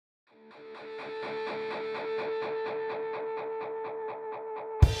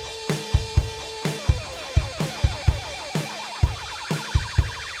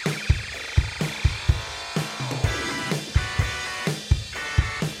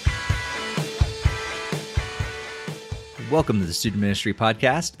Welcome to the Student Ministry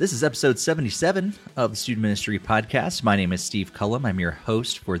Podcast. This is episode 77 of the Student Ministry Podcast. My name is Steve Cullum. I'm your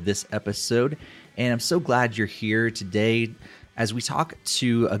host for this episode, and I'm so glad you're here today as we talk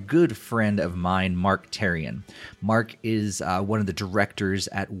to a good friend of mine, Marc Therrien. Marc is one of the directors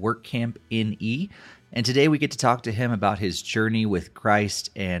at WorkCamp NE, and today we get to talk to him about his journey with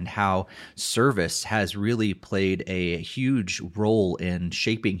Christ and how service has really played a huge role in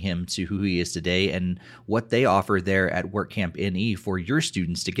shaping him to who he is today and what they offer there at WorkCamp NE for your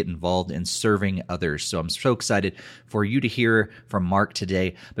students to get involved in serving others. So I'm so excited for you to hear from Marc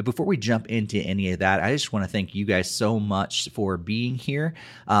today. But before we jump into any of that, I just want to thank you guys so much for being here.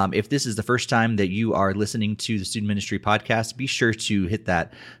 If this is the first time that you are listening to the Student Ministry Podcast, be sure to hit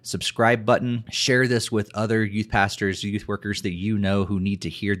that subscribe button, share this with other youth pastors, youth workers that you know who need to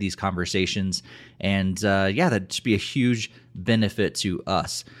hear these conversations. And that should be a huge benefit to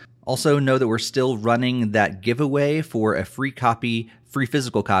us. Also know that we're still running that giveaway for a free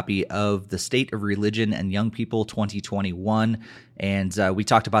physical copy of The State of Religion and Young People 2021. And we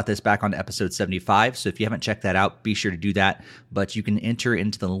talked about this back on episode 75. So if you haven't checked that out, be sure to do that. But you can enter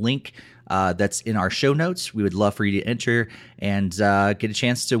into the link that's in our show notes. We would love for you to enter and get a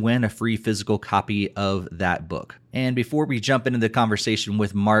chance to win a free physical copy of that book. And before we jump into the conversation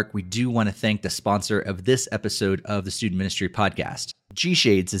with Marc, we do want to thank the sponsor of this episode of the Student Ministry Podcast.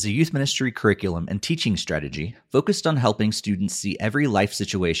 G-Shades is a youth ministry curriculum and teaching strategy focused on helping students see every life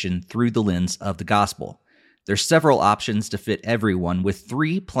situation through the lens of the gospel. There's several options to fit everyone with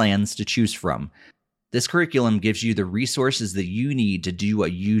 3 plans to choose from. This curriculum gives you the resources that you need to do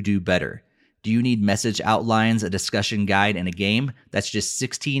what you do better. Do you need message outlines, a discussion guide, and a game? That's just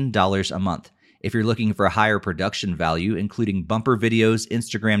 $16 a month. If you're looking for a higher production value, including bumper videos,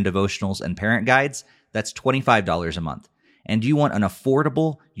 Instagram devotionals, and parent guides, that's $25 a month. And do you want an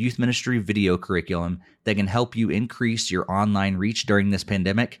affordable youth ministry video curriculum that can help you increase your online reach during this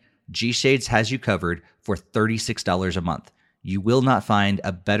pandemic? G-Shades has you covered for $36 a month. You will not find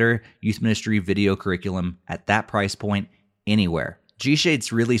a better youth ministry video curriculum at that price point anywhere.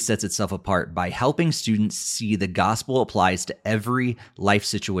 G-Shades really sets itself apart by helping students see the gospel applies to every life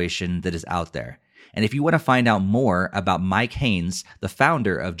situation that is out there. And if you want to find out more about Mike Haynes, the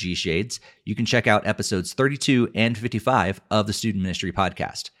founder of G-Shades, you can check out episodes 32 and 55 of the Student Ministry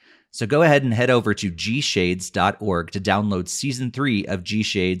Podcast. So go ahead and head over to gshades.org to download Season 3 of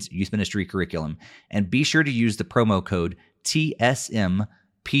G-Shades Youth Ministry Curriculum. And be sure to use the promo code TSMPOD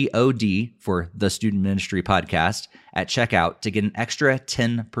for the Student Ministry Podcast at checkout to get an extra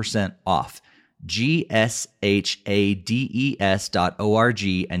 10% off. gshades.org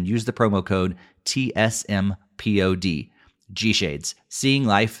and use the promo code TSMPOD. G-Shades, seeing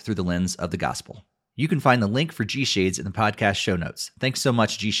life through the lens of the gospel. You can find the link for G-Shades in the podcast show notes. Thanks so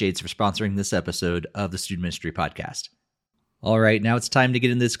much, G-Shades, for sponsoring this episode of the Student Ministry Podcast. All right, now it's time to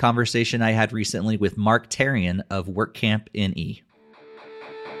get into this conversation I had recently with Marc Therrien of WorkCamp NE.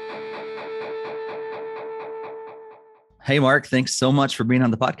 Hey, Marc, thanks so much for being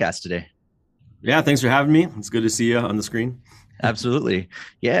on the podcast today. Yeah, thanks for having me. It's good to see you on the screen. Absolutely.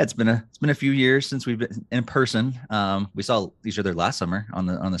 Yeah, it's been a few years since we've been in person. We saw each other last summer on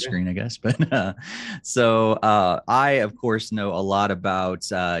the screen, I guess. But I, of course, know a lot about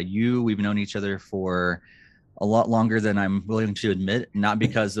you. We've known each other for a lot longer than I'm willing to admit, not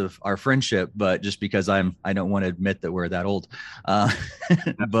because of our friendship, but just because I don't want to admit that we're that old.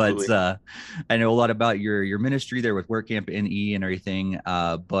 But I know a lot about your ministry there with WorkCamp NE and everything.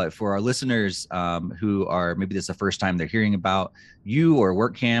 But for our listeners who are, maybe this is the first time they're hearing about you or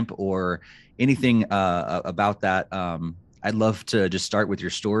WorkCamp or anything about that, I'd love to just start with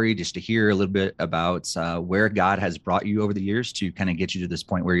your story, just to hear a little bit about where God has brought you over the years to kind of get you to this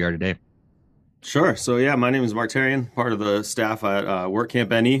point where you are today. Sure. So yeah, my name is Marc Therrien, part of the staff at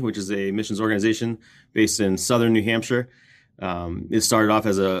WorkCamp NE, which is a missions organization based in southern New Hampshire. It started off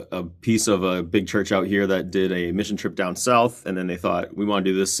as a piece of a big church out here that did a mission trip down south, and then they thought, we want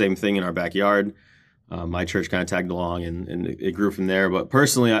to do this same thing in our backyard. My church kind of tagged along, and it grew from there. But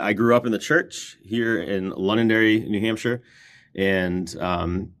personally, I grew up in the church here in Londonderry, New Hampshire, and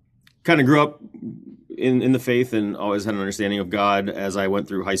kind of grew up in the faith and always had an understanding of God as I went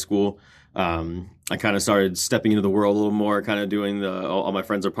through high school. I kind of started stepping into the world a little more, kind of doing all my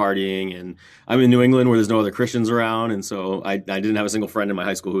friends are partying, and I'm in New England where there's no other Christians around. And so I didn't have a single friend in my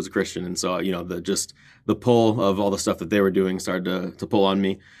high school who was a Christian. And so, the pull of all the stuff that they were doing started to pull on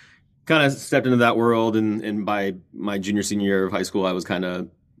me. Kind of stepped into that world. And by my senior year of high school, I was kind of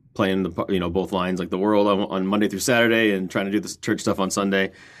playing both lines, like the world on Monday through Saturday and trying to do this church stuff on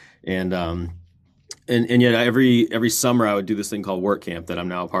Sunday. And yet every summer I would do this thing called WorkCamp that I'm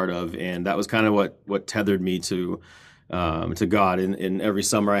now a part of, and that was kind of what tethered me to to God. And every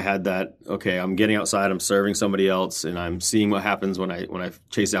summer I had that, okay, I'm getting outside, I'm serving somebody else, and I'm seeing what happens when I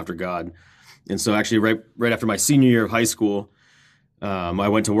chase after God. And so actually right after my senior year of high school, I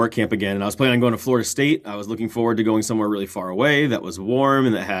went to work camp again, and I was planning on going to Florida State. I was looking forward to going somewhere really far away that was warm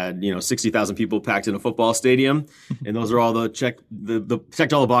and that had 60,000 people packed in a football stadium, and those are all the checked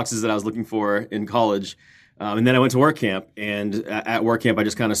all the boxes that I was looking for in college. And then I went to work camp, and at work camp I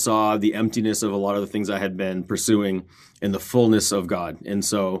just kind of saw the emptiness of a lot of the things I had been pursuing and the fullness of God. And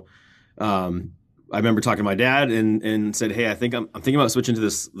so I remember talking to my dad and said, "Hey, I'm thinking about switching to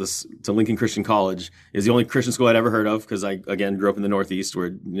this to Lincoln Christian College. It's the only Christian school I'd ever heard of because I again grew up in the Northeast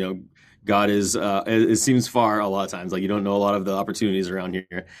where God is it seems far a lot of times. Like you don't know a lot of the opportunities around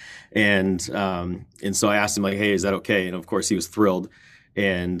here." And so I asked him like, "Hey, is that okay?" And of course he was thrilled.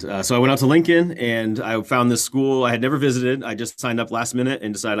 And so I went out to Lincoln and I found this school I had never visited. I just signed up last minute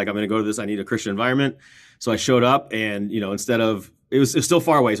and decided like I'm going to go to this. I need a Christian environment. So I showed up and instead of it was still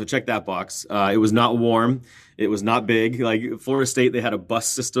far away, so check that box. It was not warm. It was not big. Like Florida State, they had a bus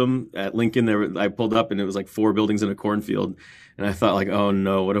system at Lincoln. I pulled up, and it was like 4 buildings in a cornfield. And I thought, like, oh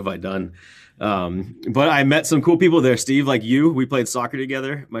no, what have I done? But I met some cool people there, Steve, like you. We played soccer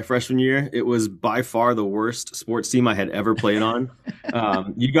together my freshman year. It was by far the worst sports team I had ever played on.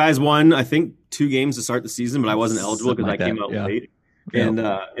 You guys won, I think, 2 games to start the season, but I wasn't eligible because I came out late.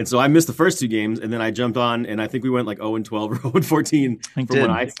 And so I missed the first 2 games, and then I jumped on, and I think we went like 0-12 or 0-14 from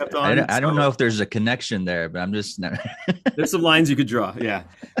when I stepped on. I don't know if there's a connection there, but I'm just there's some lines you could draw, yeah.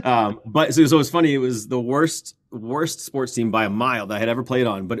 But so it was funny. It was the worst sports team by a mile that I had ever played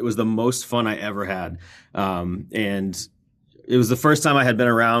on, but it was the most fun I ever had. And it was the first time I had been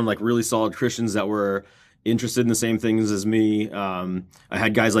around like really solid Christians that were interested in the same things as me. I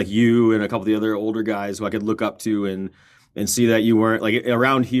had guys like you and a couple of the other older guys who I could look up to and see that you weren't like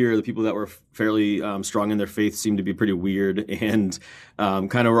around here. The people that were fairly strong in their faith seemed to be pretty weird and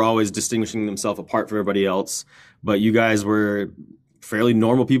kind of were always distinguishing themselves apart from everybody else. But you guys were fairly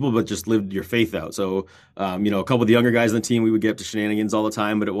normal people, but just lived your faith out. So, a couple of the younger guys on the team, we would get up to shenanigans all the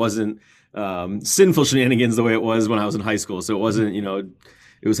time, but it wasn't sinful shenanigans the way it was when I was in high school. So it wasn't,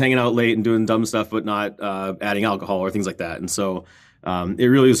 it was hanging out late and doing dumb stuff, but not adding alcohol or things like that. And so it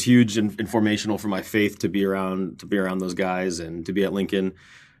really was huge and formational for my faith to be around those guys and to be at Lincoln.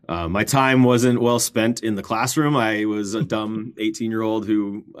 My time wasn't well spent in the classroom. I was a dumb 18-year-old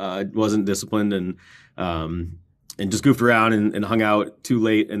who wasn't disciplined and just goofed around and hung out too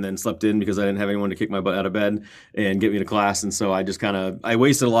late and then slept in because I didn't have anyone to kick my butt out of bed and get me to class. And so I just I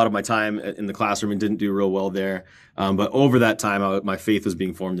wasted a lot of my time in the classroom and didn't do real well there. But over that time, my faith was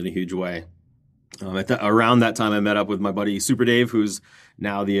being formed in a huge way. Around that time, I met up with my buddy Super Dave, who's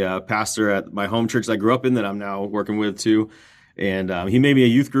now the pastor at my home church that I grew up in that I'm now working with too. And he made me a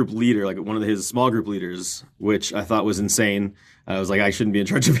youth group leader, like one of his small group leaders, which I thought was insane. I was like, I shouldn't be in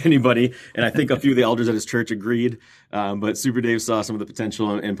charge of anybody. And I think a few of the elders at his church agreed. But Super Dave saw some of the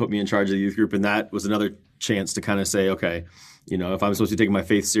potential and put me in charge of the youth group. And that was another chance to kind of say, okay, if I'm supposed to be taking my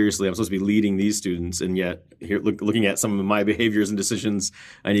faith seriously, I'm supposed to be leading these students. And yet here, looking at some of my behaviors and decisions,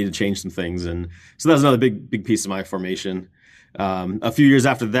 I need to change some things. And so that was another big piece of my formation. A few years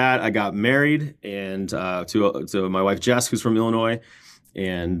after that, I got married and to my wife, Jess, who's from Illinois.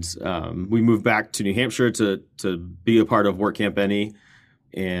 And we moved back to New Hampshire to be a part of Work Camp NE.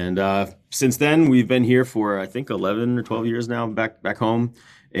 And since then, we've been here for, I think, 11 or 12 years now, back home.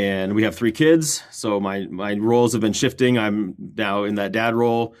 And we have 3 kids. So my roles have been shifting. I'm now in that dad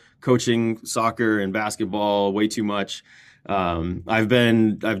role, coaching soccer and basketball way too much.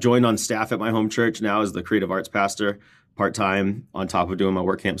 I've joined on staff at my home church now as the creative arts pastor part-time on top of doing my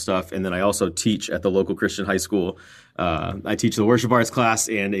work camp stuff. And then I also teach at the local Christian high school. I teach the worship arts class,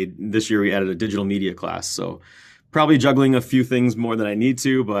 and this year we added a digital media class. So probably juggling a few things more than I need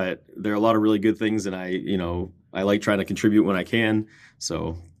to, but there are a lot of really good things. And I like trying to contribute when I can.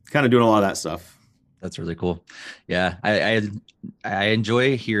 So kind of doing a lot of that stuff. That's really cool. Yeah. I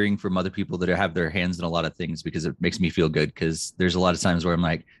enjoy hearing from other people that have their hands in a lot of things because it makes me feel good. Because there's a lot of times where I'm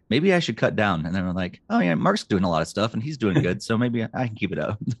like, maybe I should cut down. And then I'm like, oh yeah, Marc's doing a lot of stuff and he's doing good. So maybe I can keep it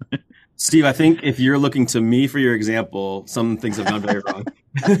up. Steve, I think if you're looking to me for your example, some things have gone very wrong.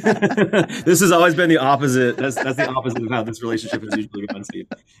 This has always been the opposite. That's the opposite of how this relationship has usually gone, Steve.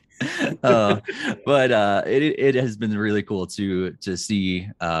 But it has been really cool to see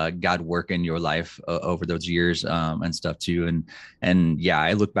God work in your life over those years and stuff too. And yeah,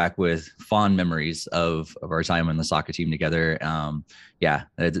 I look back with fond memories of our time on the soccer team together. Yeah,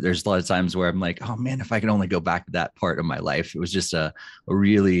 there's a lot of times where I'm like, oh man, if I could only go back to that part of my life. It was just a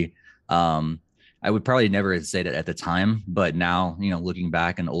really I would probably never say that at the time, but now, looking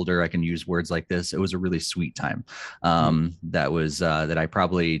back and older, I can use words like this. It was a really sweet time. That I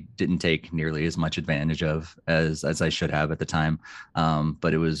probably didn't take nearly as much advantage of as I should have at the time.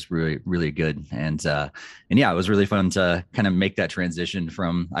 But it was really, really good. And yeah, it was really fun to kind of make that transition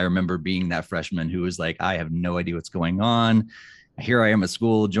from, I remember being that freshman who was like, I have no idea what's going on. Here I am at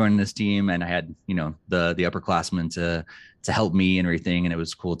school joining this team, and I had, the upperclassmen to help me and everything. And it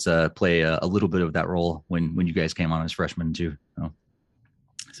was cool to play a little bit of that role when you guys came on as freshmen too.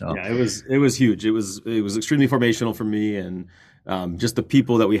 So yeah, it was huge. It was extremely formational for me, and just the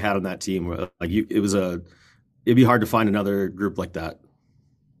people that we had on that team were like, it'd be hard to find another group like that.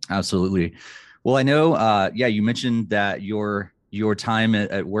 Absolutely. Well, I know, you mentioned that your time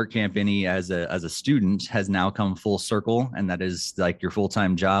at Work Camp NE as a student has now come full circle, and that is like your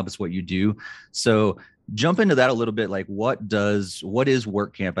full-time job. It's what you do. So jump into that a little bit. Like what is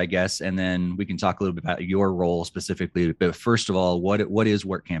Work Camp, I guess, and then we can talk a little bit about your role specifically. But first of all, what is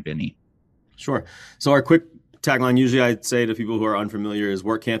Work Camp NE? Sure. So our quick tagline, usually I'd say to people who are unfamiliar, is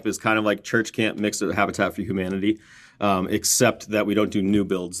Work Camp is kind of like church camp mixed with Habitat for Humanity. Except that we don't do new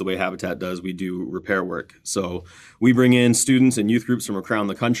builds the way Habitat does. We do repair work. So we bring in students and youth groups from around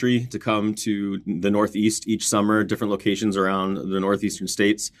the country to come to the Northeast each summer, different locations around the northeastern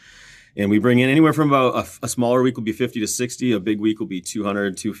states. And we bring in anywhere from about a smaller week will be 50 to 60. A big week will be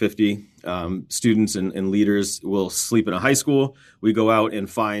 200, 250. Students and leaders will sleep in a high school. We go out and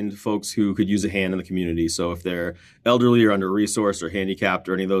find folks who could use a hand in the community. So if they're elderly or under-resourced or handicapped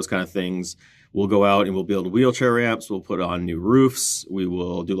or any of those kind of things, we'll go out and we'll build wheelchair ramps. We'll put on new roofs. We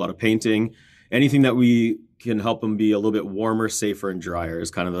will do a lot of painting. Anything that we can help them be a little bit warmer, safer, and drier is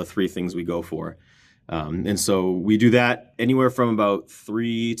kind of the three things we go for. And so we do that anywhere from about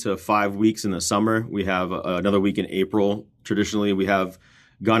 3 to 5 weeks in the summer. We have another week in April. Traditionally, we have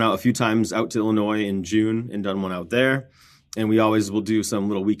gone out a few times out to Illinois in June and done one out there. And we always will do some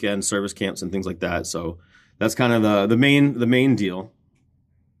little weekend service camps and things like that. So that's kind of the main deal.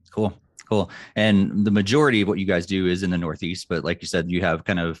 Cool. And the majority of what you guys do is in the Northeast, but like you said, you have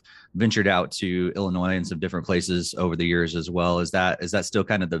kind of ventured out to Illinois and some different places over the years as well. Is that still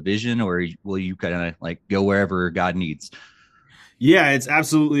kind of the vision, or will you kind of like go wherever God needs? Yeah, it's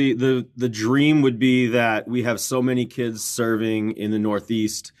absolutely the dream would be that we have so many kids serving in the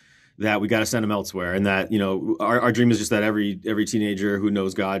Northeast that we got to send them elsewhere. And that, our dream is just that every teenager who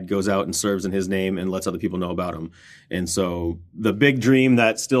knows God goes out and serves in his name and lets other people know about him. And so the big dream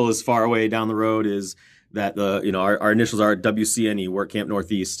that still is far away down the road is that our initials are WCNE, Work Camp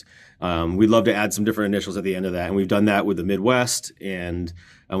Northeast. We'd love to add some different initials at the end of that. And we've done that with the Midwest, and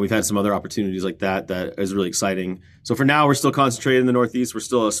we've had some other opportunities like that is really exciting. So for now, we're still concentrated in the Northeast. We're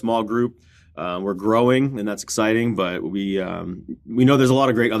still a small group. We're growing, and that's exciting, but we know there's a lot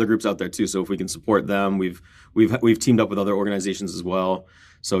of great other groups out there too. So if we can support them, we've teamed up with other organizations as well.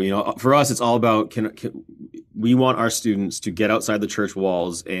 So, for us, it's all about, we want our students to get outside the church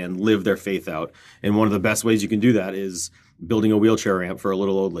walls and live their faith out. And one of the best ways you can do that is building a wheelchair ramp for a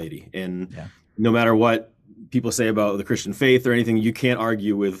little old lady. And no matter what people say about the Christian faith or anything, you can't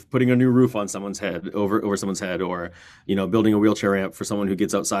argue with putting a new roof on someone's head, over someone's head, or, building a wheelchair ramp for someone who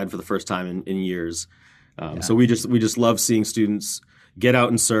gets outside for the first time in years. So we just love seeing students get out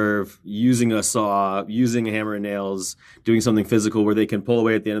and serve, using a saw, using a hammer and nails, doing something physical where they can pull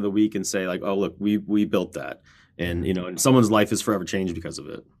away at the end of the week and say like, oh, look, we built that. And, and someone's life is forever changed because of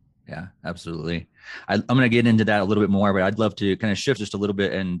it. Yeah, absolutely. I'm going to get into that a little bit more, but I'd love to kind of shift just a little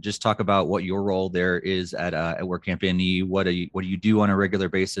bit and just talk about what your role there is at Work Camp NE. What do you do on a regular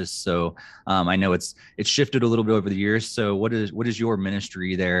basis? So I know it's shifted a little bit over the years. So what is your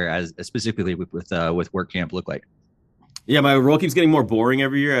ministry there as specifically with Work Camp look like? Yeah, my role keeps getting more boring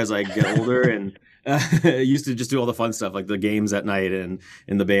every year as I get older, and I used to just do all the fun stuff like the games at night and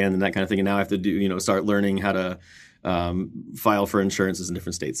in the band and that kind of thing. And now I have to do, start learning how to file for insurances in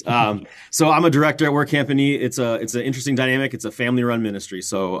different states. So I'm a director at Work Camp NE. It's an interesting dynamic. It's a family-run ministry.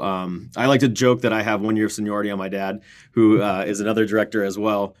 So I like to joke that I have 1 year of seniority on my dad, who is another director as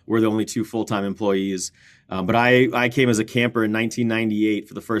well. We're the only 2 full-time employees. But I came as a camper in 1998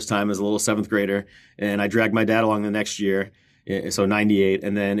 for the first time as a little 7th grader, and I dragged my dad along the next year, so 98.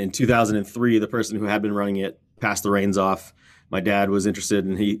 And then in 2003, the person who had been running it passed the reins off. My dad was interested,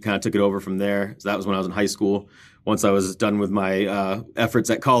 and he kind of took it over from there. So that was when I was in high school. Once I was done with my efforts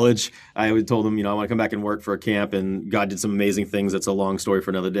at college, I told him, I want to come back and work for a camp, and God did some amazing things. That's a long story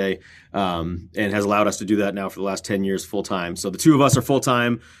for another day, and has allowed us to do that now for the last 10 years full time. So the 2 of us are full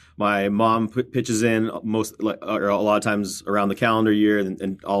time. My mom pitches in a lot of times around the calendar year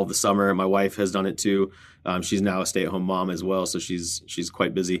and all of the summer. My wife has done it too. She's now a stay-at-home mom as well, so she's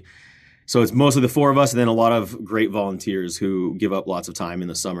quite busy. So it's mostly the four of us and then a lot of great volunteers who give up lots of time in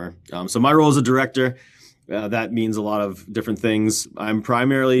the summer. So my role as a director, that means a lot of different things.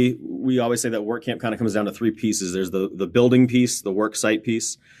 We always say that work camp kind of comes down to three pieces. There's the building piece, the work site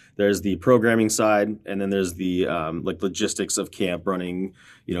piece. There's the programming side, and then there's the logistics of camp running,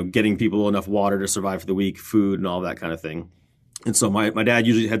 getting people enough water to survive for the week, food, and all that kind of thing. And so my dad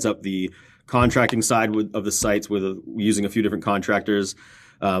usually heads up the contracting side of the sites with using a few different contractors.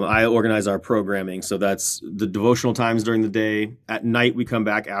 I organize our programming. So that's the devotional times during the day. At night, we come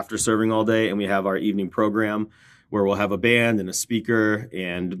back after serving all day and we have our evening program where we'll have a band and a speaker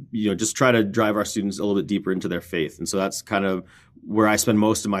and, just try to drive our students a little bit deeper into their faith. And so that's kind of where I spend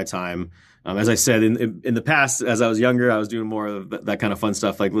most of my time. As I said, in the past, as I was younger, I was doing more of that kind of fun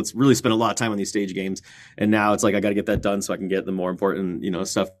stuff. Like, let's really spend a lot of time on these stage games. And now it's like, I got to get that done so I can get the more important,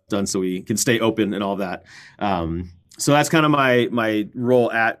 stuff done so we can stay open and all that. So that's kind of my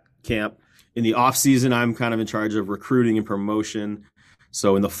role at camp. In the off season, I'm kind of in charge of recruiting and promotion.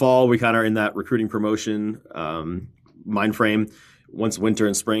 So in the fall, we kind of are in that recruiting promotion mind frame. Once winter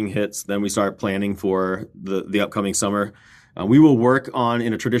and spring hits, then we start planning for the upcoming summer. We will work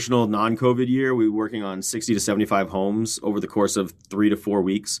in a traditional non-COVID year, we're working on 60 to 75 homes over the course of 3 to 4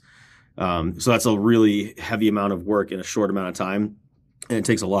 weeks. So that's a really heavy amount of work in a short amount of time. And it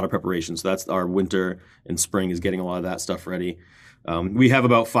takes a lot of preparation. So that's our winter and spring is getting a lot of that stuff ready. We have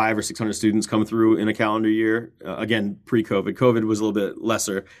about 500 or 600 students come through in a calendar year. Again, pre-COVID. COVID was a little bit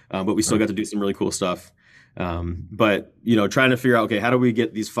lesser, but we still got to do some really cool stuff. But trying to figure out, okay, how do we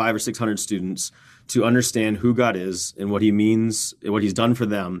get these 500 or 600 students to understand who God is and what he means, what he's done for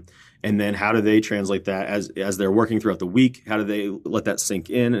them, and then how do they translate that as they're working throughout the week? How do they let that sink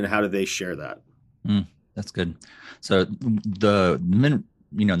in, and how do they share that? That's good. So the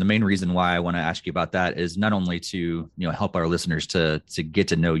main reason why I want to ask you about that is not only to help our listeners to get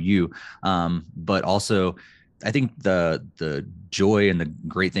to know you, but also I think the joy and the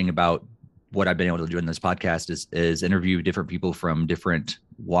great thing about what I've been able to do in this podcast is interview different people from different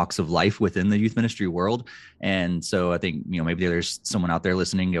walks of life within the youth ministry world. And so I think, maybe there's someone out there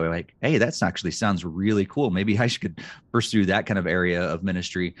listening going like, hey, that's actually sounds really cool. Maybe I should pursue that kind of area of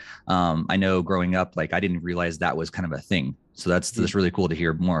ministry. I know growing up, like I didn't realize that was kind of a thing. So that's really cool to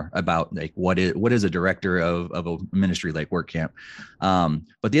hear more about like what is a director of a ministry like Work Camp.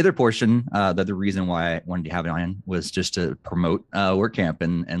 But the other portion, the reason why I wanted to have it on was just to promote Work Camp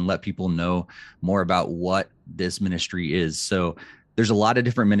and let people know more about what this ministry is. So there's a lot of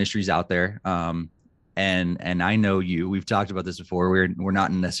different ministries out there. And I know we've talked about this before. We're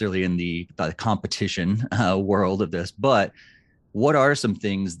not necessarily in the competition world of this, but what are some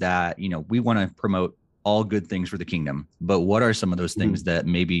things that, we want to promote all good things for the kingdom, but what are some of those things that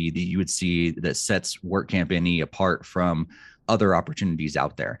maybe that you would see that sets Work Camp NE apart from other opportunities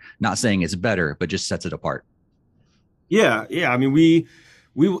out there? Not saying it's better, but just sets it apart. Yeah. I mean, we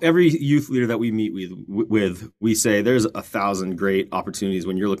every youth leader that we meet with, we say there's 1,000 great opportunities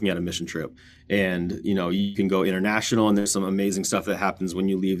when you're looking at a mission trip. And, you can go international and there's some amazing stuff that happens when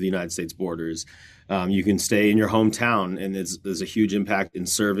you leave the United States borders. You can stay in your hometown and there's a huge impact in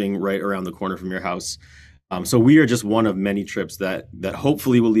serving right around the corner from your house. So we are just one of many trips that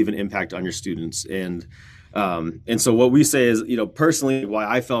hopefully will leave an impact on your students. And so what we say is, personally, why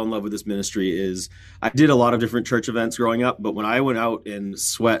I fell in love with this ministry is I did a lot of different church events growing up, but when I went out and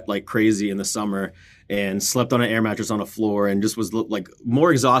sweat like crazy in the summer and slept on an air mattress on a floor and just was like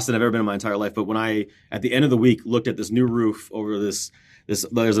more exhausted than I've ever been in my entire life. But when I, at the end of the week, looked at this new roof over this,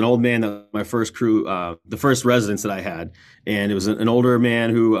 there's an old man that my first crew, the first residence that I had, and it was an older man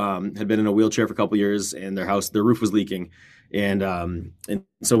who had been in a wheelchair for a couple of years, and their roof was leaking. And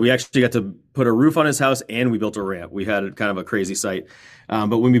so we actually got to put a roof on his house and we built a ramp. We had kind of a crazy site.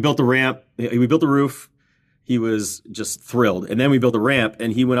 But when we built the ramp, we built the roof, he was just thrilled. And then we built a ramp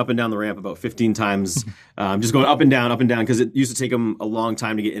and he went up and down the ramp about 15 times, just going up and down, because it used to take him a long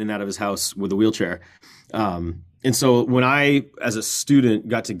time to get in and out of his house with a wheelchair. And so when I, as a student,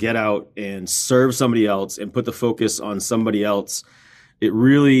 got to get out and serve somebody else and put the focus on somebody else, it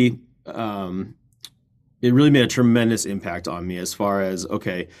really made a tremendous impact on me as far as,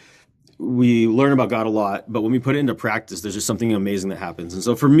 okay, we learn about God a lot, but when we put it into practice, there's just something amazing that happens. And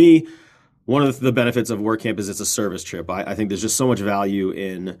so for me, one of the benefits of Work Camp is it's a service trip. I think there's just so much value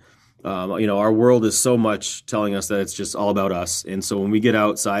in, our world is so much telling us that it's just all about us. And so when we get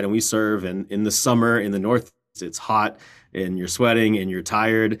outside and we serve, and in the summer in the North, it's hot and you're sweating and you're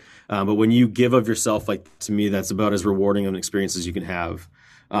tired. But when you give of yourself, like to me, that's about as rewarding of an experience as you can have.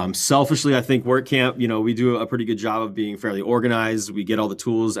 Selfishly, I think Work Camp, we do a pretty good job of being fairly organized. We get all the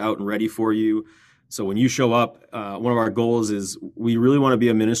tools out and ready for you So when you show up, one of our goals is we really want to be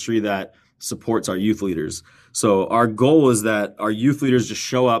a ministry that supports our youth leaders. So our goal is that our youth leaders just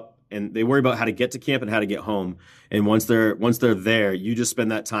show up and they worry about how to get to camp and how to get home. And once they're there, you just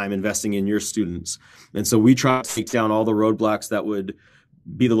spend that time investing in your students. And so we try to take down all the roadblocks that would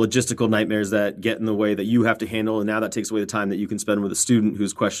be the logistical nightmares that get in the way that you have to handle. And now that takes away the time that you can spend with a student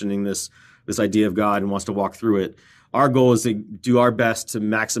who's questioning this idea of God and wants to walk through it. Our goal is to do our best to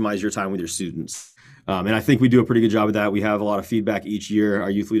maximize your time with your students. And I think we do a pretty good job of that. We have a lot of feedback each year. Our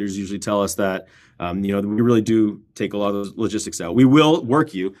youth leaders usually tell us that, we really do take a lot of those logistics out. We will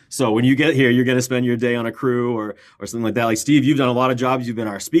work you. So when you get here, you're going to spend your day on a crew or something like that. Like Steve, you've done a lot of jobs. You've been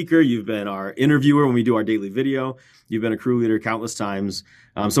our speaker. You've been our interviewer when we do our daily video. You've been a crew leader countless times.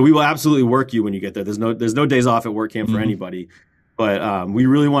 So we will absolutely work you when you get there. There's no days off at work camp for anybody. But we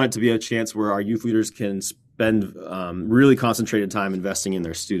really want it to be a chance where our youth leaders can spend really concentrated time investing in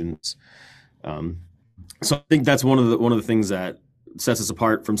their students. So I think that's one of the things that sets us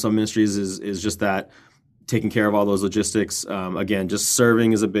apart from some ministries is just that taking care of all those logistics. Again, just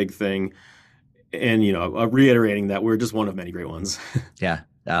serving is a big thing, and reiterating that we're just one of many great ones. Yeah,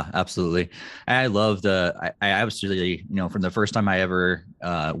 absolutely. I love I absolutely, from the first time I ever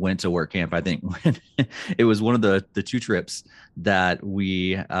went to work camp, I think when it was one of the 2 trips that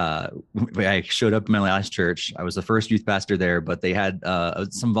I showed up in my last church. I was the first youth pastor there, but they had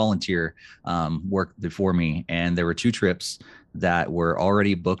some volunteer work before me. And there were 2 trips that were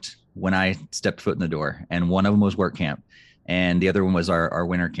already booked when I stepped foot in the door. And one of them was work camp. And the other one was our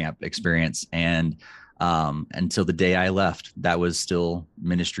winter camp experience. And until the day I left, that was still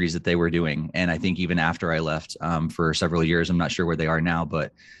ministries that they were doing. And I think even after I left for several years, I'm not sure where they are now,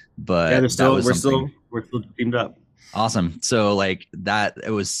 but yeah, we're still teamed up. Awesome. So like that,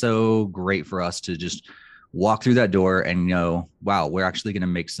 it was so great for us to just walk through that door and wow, we're actually going to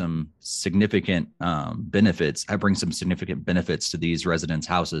make some significant benefits. I bring some significant benefits to these residents'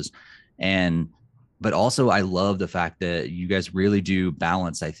 houses. But also I love the fact that you guys really do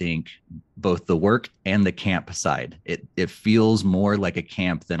balance, I think, both the work and the camp side. It feels more like a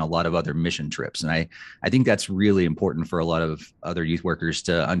camp than a lot of other mission trips. And I think that's really important for a lot of other youth workers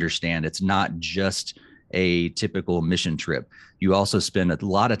to understand. It's not just a typical mission trip. You also spend a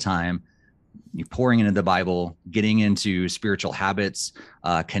lot of time pouring into the Bible, getting into spiritual habits,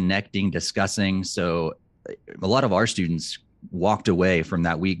 connecting, discussing. So a lot of our students walked away from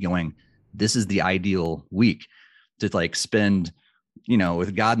that week going, this is the ideal week to spend,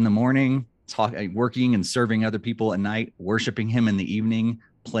 with God in the morning, working and serving other people at night, worshiping him in the evening,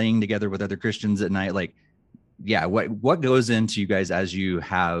 playing together with other Christians at night. What goes into you guys as you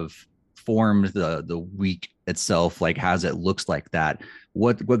have formed the week itself, as it looks like that?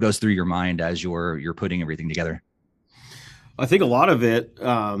 What goes through your mind as you're putting everything together? I think a lot of it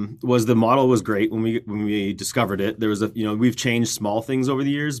was the model was great when we discovered it. There was we've changed small things over the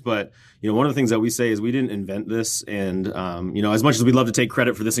years, but one of the things that we say is we didn't invent this, and as much as we'd love to take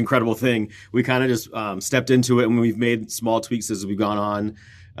credit for this incredible thing, we kind of just stepped into it, and we've made small tweaks as we've gone on.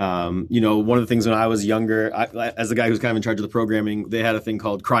 One of the things when I was younger, as the guy who's kind of in charge of the programming, they had a thing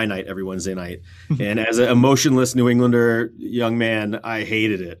called Cry Night every Wednesday night. And as an emotionless New Englander young man, I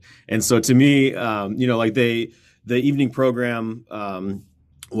hated it. And so to me, the evening program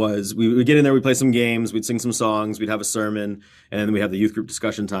was we would get in there, we'd play some games, we'd sing some songs, we'd have a sermon, and then we have the youth group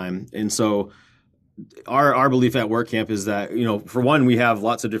discussion time. And so our belief at work camp is that, for one, we have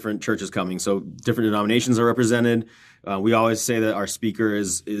lots of different churches coming. So different denominations are represented. We always say that our speaker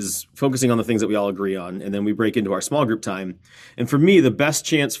is focusing on the things that we all agree on. And then we break into our small group time. And for me, the best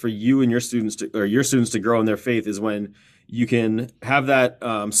chance for you and your students to grow in their faith is when you can have that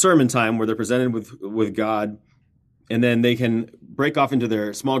sermon time where they're presented with God, and then they can break off into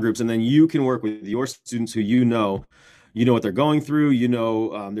their small groups, and then you can work with your students who what they're going through,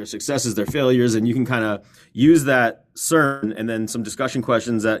 their successes, their failures, and you can kind of use that sermon and then some discussion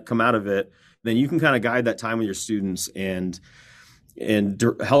questions that come out of it. Then you can kind of guide that time with your students and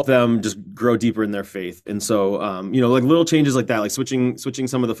help them just grow deeper in their faith. And so, little changes like that, like switching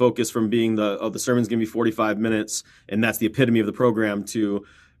some of the focus from being the sermon's going to be 45 minutes, and that's the epitome of the program, to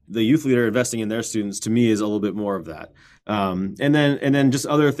the youth leader investing in their students, to me, is a little bit more of that. And then just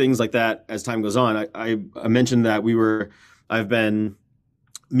other things like that as time goes on. I mentioned that I've been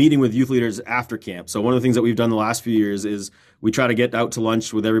meeting with youth leaders after camp. So one of the things that we've done the last few years is we try to get out to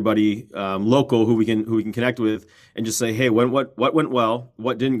lunch with everybody local who we can connect with, and just say, hey, what went well,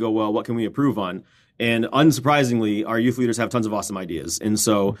 what didn't go well, what can we improve on? And unsurprisingly, our youth leaders have tons of awesome ideas. And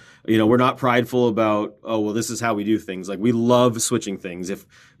so, we're not prideful about, this is how we do things. Like, we love switching things. If,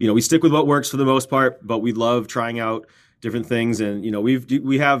 we stick with what works for the most part, but we love trying out different things. And,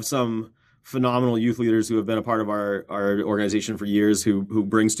 we have some phenomenal youth leaders who have been a part of our organization for years who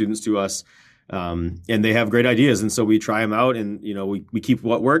bring students to us. And they have great ideas. And so we try them out, and, we keep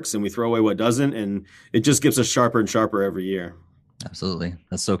what works and we throw away what doesn't. And it just gets us sharper and sharper every year. Absolutely.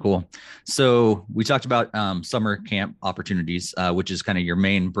 That's so cool. So we talked about summer camp opportunities, which is kind of your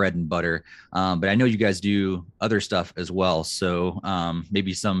main bread and butter. But I know you guys do other stuff as well. So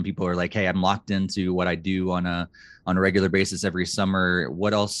maybe some people are like, hey, I'm locked into what I do on a regular basis every summer.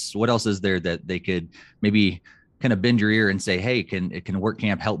 What else is there that they could maybe kind of bend your ear and say, hey, can work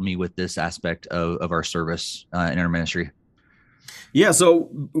camp help me with this aspect of our service in our ministry? Yeah, so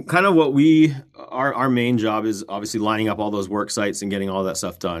kind of what our main job is obviously lining up all those work sites and getting all that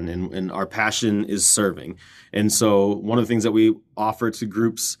stuff done. And our passion is serving. And so one of the things that we offer to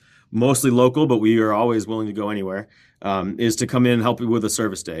groups, mostly local, but we are always willing to go anywhere, is to come in and help you with a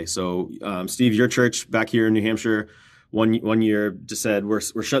service day. So Steve, your church back here in New Hampshire, one year just said, we're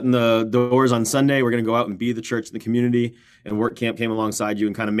shutting the doors on Sunday. We're going to go out and be the church in the community. And work camp came alongside you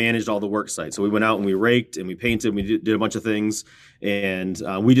and kind of managed all the work sites. So we went out and we raked and we painted and we did a bunch of things. And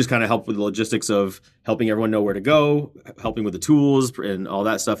we just kind of helped with the logistics of helping everyone know where to go, helping with the tools and all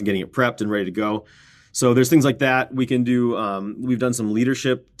that stuff and getting it prepped and ready to go. So there's things like that we can do. We've done some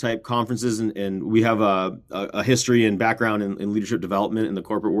leadership type conferences, and we have a history and background in leadership development in the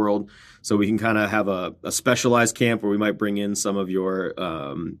corporate world. So we can kind of have a specialized camp where we might bring in some of your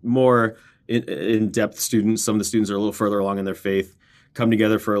more in-depth students. Some of the students are a little further along in their faith, come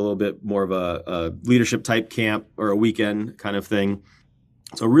together for a little bit more of a leadership type camp or a weekend kind of thing.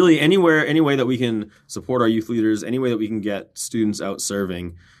 So really any way that we can support our youth leaders, any way that we can get students out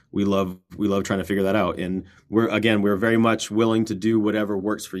serving, we love trying to figure that out. And we're very much willing to do whatever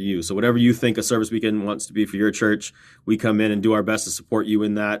works for you. So whatever you think a service weekend wants to be for your church, we come in and do our best to support you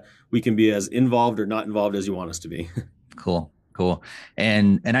in that. We can be as involved or not involved as you want us to be. Cool.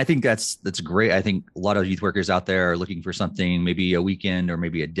 And I think that's great. I think a lot of youth workers out there are looking for something, maybe a weekend or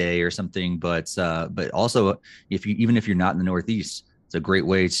maybe a day or something. But also if you're not in the Northeast, it's a great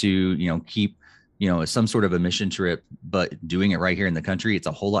way to, keep, some sort of a mission trip, but doing it right here in the country. It's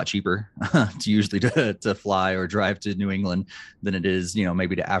a whole lot cheaper to fly or drive to New England than it is,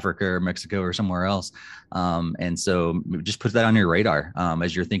 maybe to Africa or Mexico or somewhere else. And so just put that on your radar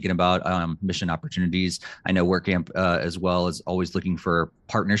as you're thinking about mission opportunities. I know Work Camp as well is always looking for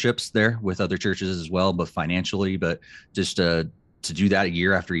partnerships there with other churches as well, but financially, but just to do that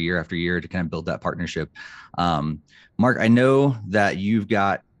year after year after year to kind of build that partnership. Marc, I know that you've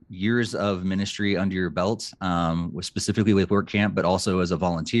got years of ministry under your belt, specifically with Work Camp, but also as a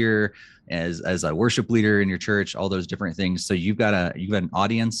volunteer, as a worship leader in your church, all those different things. So you've got an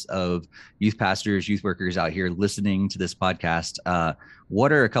audience of youth pastors, youth workers out here listening to this podcast.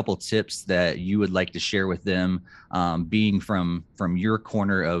 What are a couple tips that you would like to share with them, being from your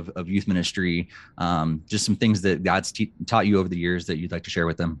corner of youth ministry, just some things that God's taught you over the years that you'd like to share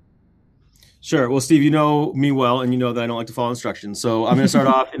with them? Sure. Well, Steve, you know me well, and you know that I don't like to follow instructions. So I'm going to start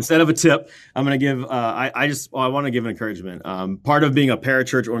off, instead of a tip, I'm going to give, I want to give an encouragement. Part of being a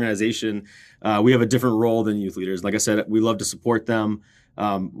parachurch organization, we have a different role than youth leaders. Like I said, we love to support them.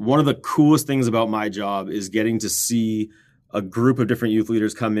 One of the coolest things about my job is getting to see a group of different youth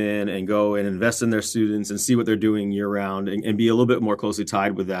leaders come in and go and invest in their students and see what they're doing year round and be a little bit more closely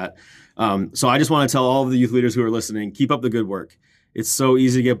tied with that. So I just want to tell all of the youth leaders who are listening, keep up the good work. It's so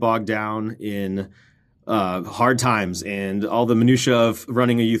easy to get bogged down in hard times and all the minutia of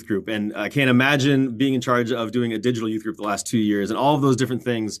running a youth group. And I can't imagine being in charge of doing a digital youth group the last 2 years and all of those different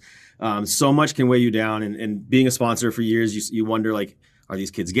things. So much can weigh you down. And being a sponsor for years, you wonder, like, are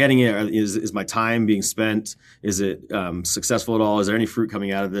these kids getting it? Is my time being spent? Is it successful at all? Is there any fruit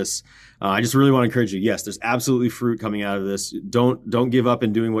coming out of this? I just really want to encourage you. Yes, there's absolutely fruit coming out of this. Don't give up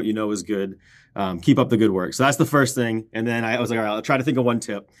in doing what you know is good. Keep up the good work. So that's the first thing. And then I was like, all right, I'll try to think of one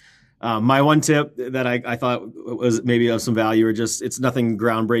tip. My one tip that I thought was maybe of some value, or just, it's nothing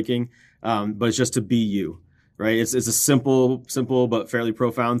groundbreaking, but it's just to be you, right? It's a simple, but fairly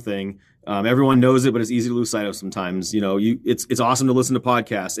profound thing. Everyone knows it, but it's easy to lose sight of sometimes. It's awesome to listen to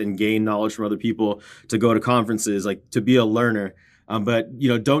podcasts and gain knowledge from other people, to go to conferences, like to be a learner. But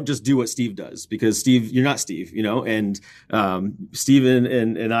don't just do what Steve does, because Steve, you're not Steve, and Steve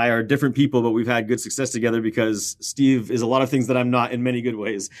and I are different people, but we've had good success together because Steve is a lot of things that I'm not in many good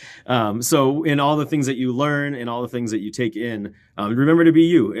ways. So in all the things that you learn and all the things that you take in, remember to be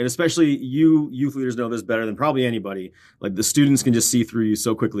you. And especially you youth leaders know this better than probably anybody. Like, the students can just see through you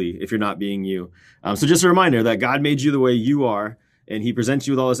so quickly if you're not being you. So just a reminder that God made you the way you are, and he presents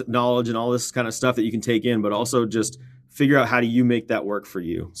you with all this knowledge and all this kind of stuff that you can take in, but also just figure out how do you make that work for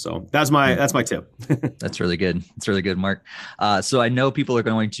you. So that's my tip. That's really good. It's really good, Mark. So I know people are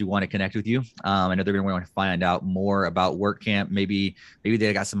going to want to connect with you. I know they're going to want to find out more about WorkCamp. Maybe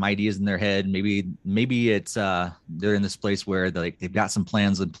they got some ideas in their head. Maybe it's they're in this place where they've got some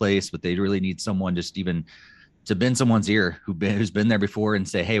plans in place, but they really need someone just even to bend someone's ear who's been there before and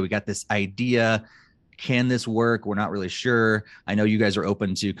say, hey, we got this idea. Can this work? We're not really sure. I know you guys are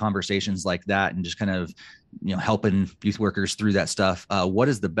open to conversations like that and just kind of, helping youth workers through that stuff. What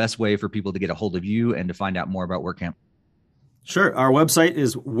is the best way for people to get a hold of you and to find out more about WorkCamp? Sure. Our website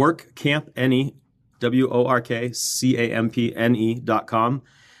is workcampne, WorkCampne.com.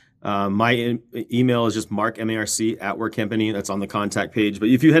 My email is just Marc, MARC, at WorkCampne. That's on the contact page. But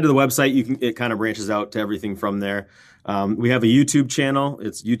if you head to the website, it kind of branches out to everything from there. We have a YouTube channel.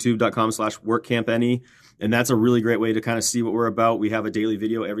 It's youtube.com/WorkCampne. And that's a really great way to kind of see what we're about. We have a daily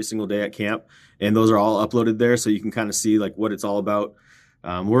video every single day at camp, and those are all uploaded there. So you can kind of see like what it's all about.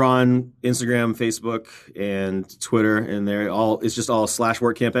 We're on Instagram, Facebook, and Twitter, and it's just all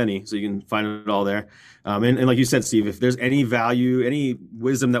 /WorkCampne. So you can find it all there. And like you said, Steve, if there's any value, any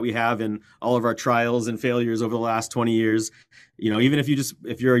wisdom that we have in all of our trials and failures over the last 20 years, even if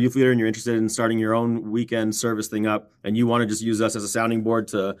you're a youth leader and you're interested in starting your own weekend service thing up, and you want to just use us as a sounding board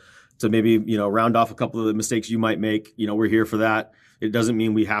to maybe, round off a couple of the mistakes you might make, we're here for that. It doesn't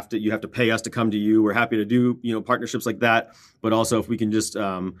mean you have to pay us to come to you. We're happy to do, partnerships like that. But also if we can just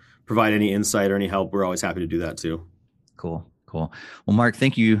provide any insight or any help, we're always happy to do that too. Cool. Well, Marc,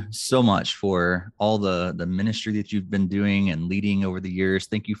 thank you so much for all the ministry that you've been doing and leading over the years.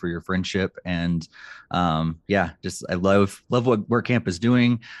 Thank you for your friendship. And I love what WorkCamp is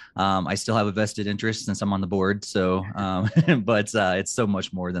doing. I still have a vested interest since I'm on the board. So, but it's so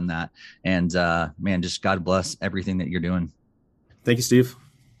much more than that. And man, just God bless everything that you're doing. Thank you, Steve.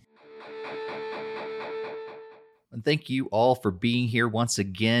 And thank you all for being here once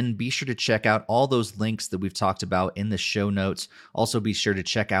again. Be sure to check out all those links that we've talked about in the show notes. Also, be sure to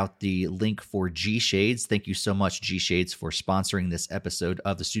check out the link for G Shades. Thank you so much, G Shades, for sponsoring this episode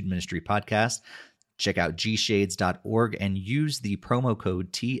of the Student Ministry Podcast. Check out gshades.org and use the promo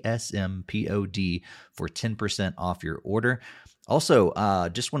code TSMPOD for 10% off your order. Also,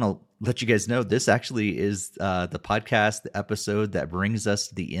 just want to let you guys know this actually is the podcast, the episode that brings us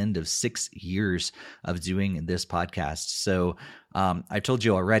to the end of 6 years of doing this podcast. So I told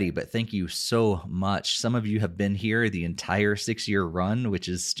you already, but thank you so much. Some of you have been here the entire 6-year run, which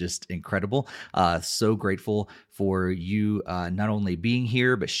is just incredible. So grateful for you not only being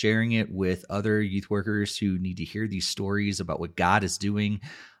here, but sharing it with other youth workers who need to hear these stories about what God is doing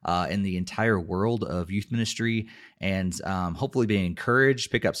in the entire world of youth ministry, and hopefully being encouraged,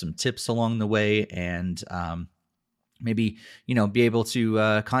 pick up some tips along the way, and maybe, be able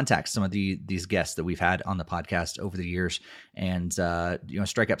to contact some of these guests that we've had on the podcast over the years, and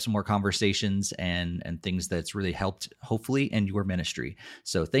strike up some more conversations and things that's really helped, hopefully, in your ministry.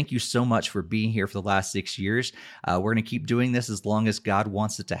 So thank you so much for being here for the last 6 years. We're going to keep doing this as long as God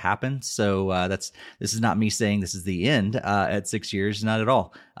wants it to happen. So this is not me saying this is the end at 6 years, not at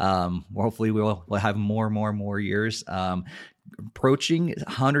all. Hopefully we'll have more years. Approaching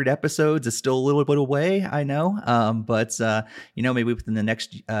 100 episodes is still a little bit away, I know, but maybe within the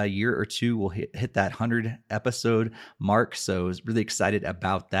next year or two we'll hit that 100 episode mark. So I was really excited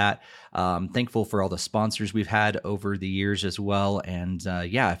about that. Thankful for all the sponsors we've had over the years as well. And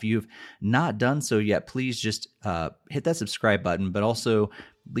if you've not done so yet, please just hit that subscribe button, but also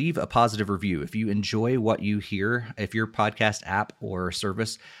leave a positive review. If you enjoy what you hear, if your podcast app or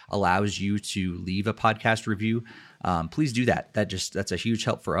service allows you to leave a podcast review, please do that. That's a huge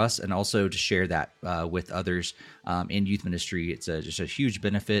help for us, and also to share that with others in youth ministry. It's just a huge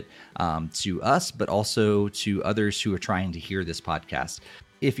benefit to us, but also to others who are trying to hear this podcast.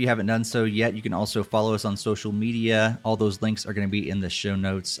 If you haven't done so yet, you can also follow us on social media. All those links are going to be in the show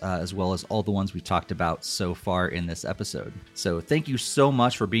notes, as well as all the ones we talked about so far in this episode. So thank you so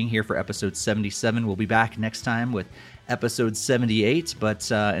much for being here for episode 77. We'll be back next time with episode 78. But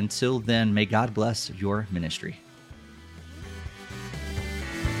until then, may God bless your ministry.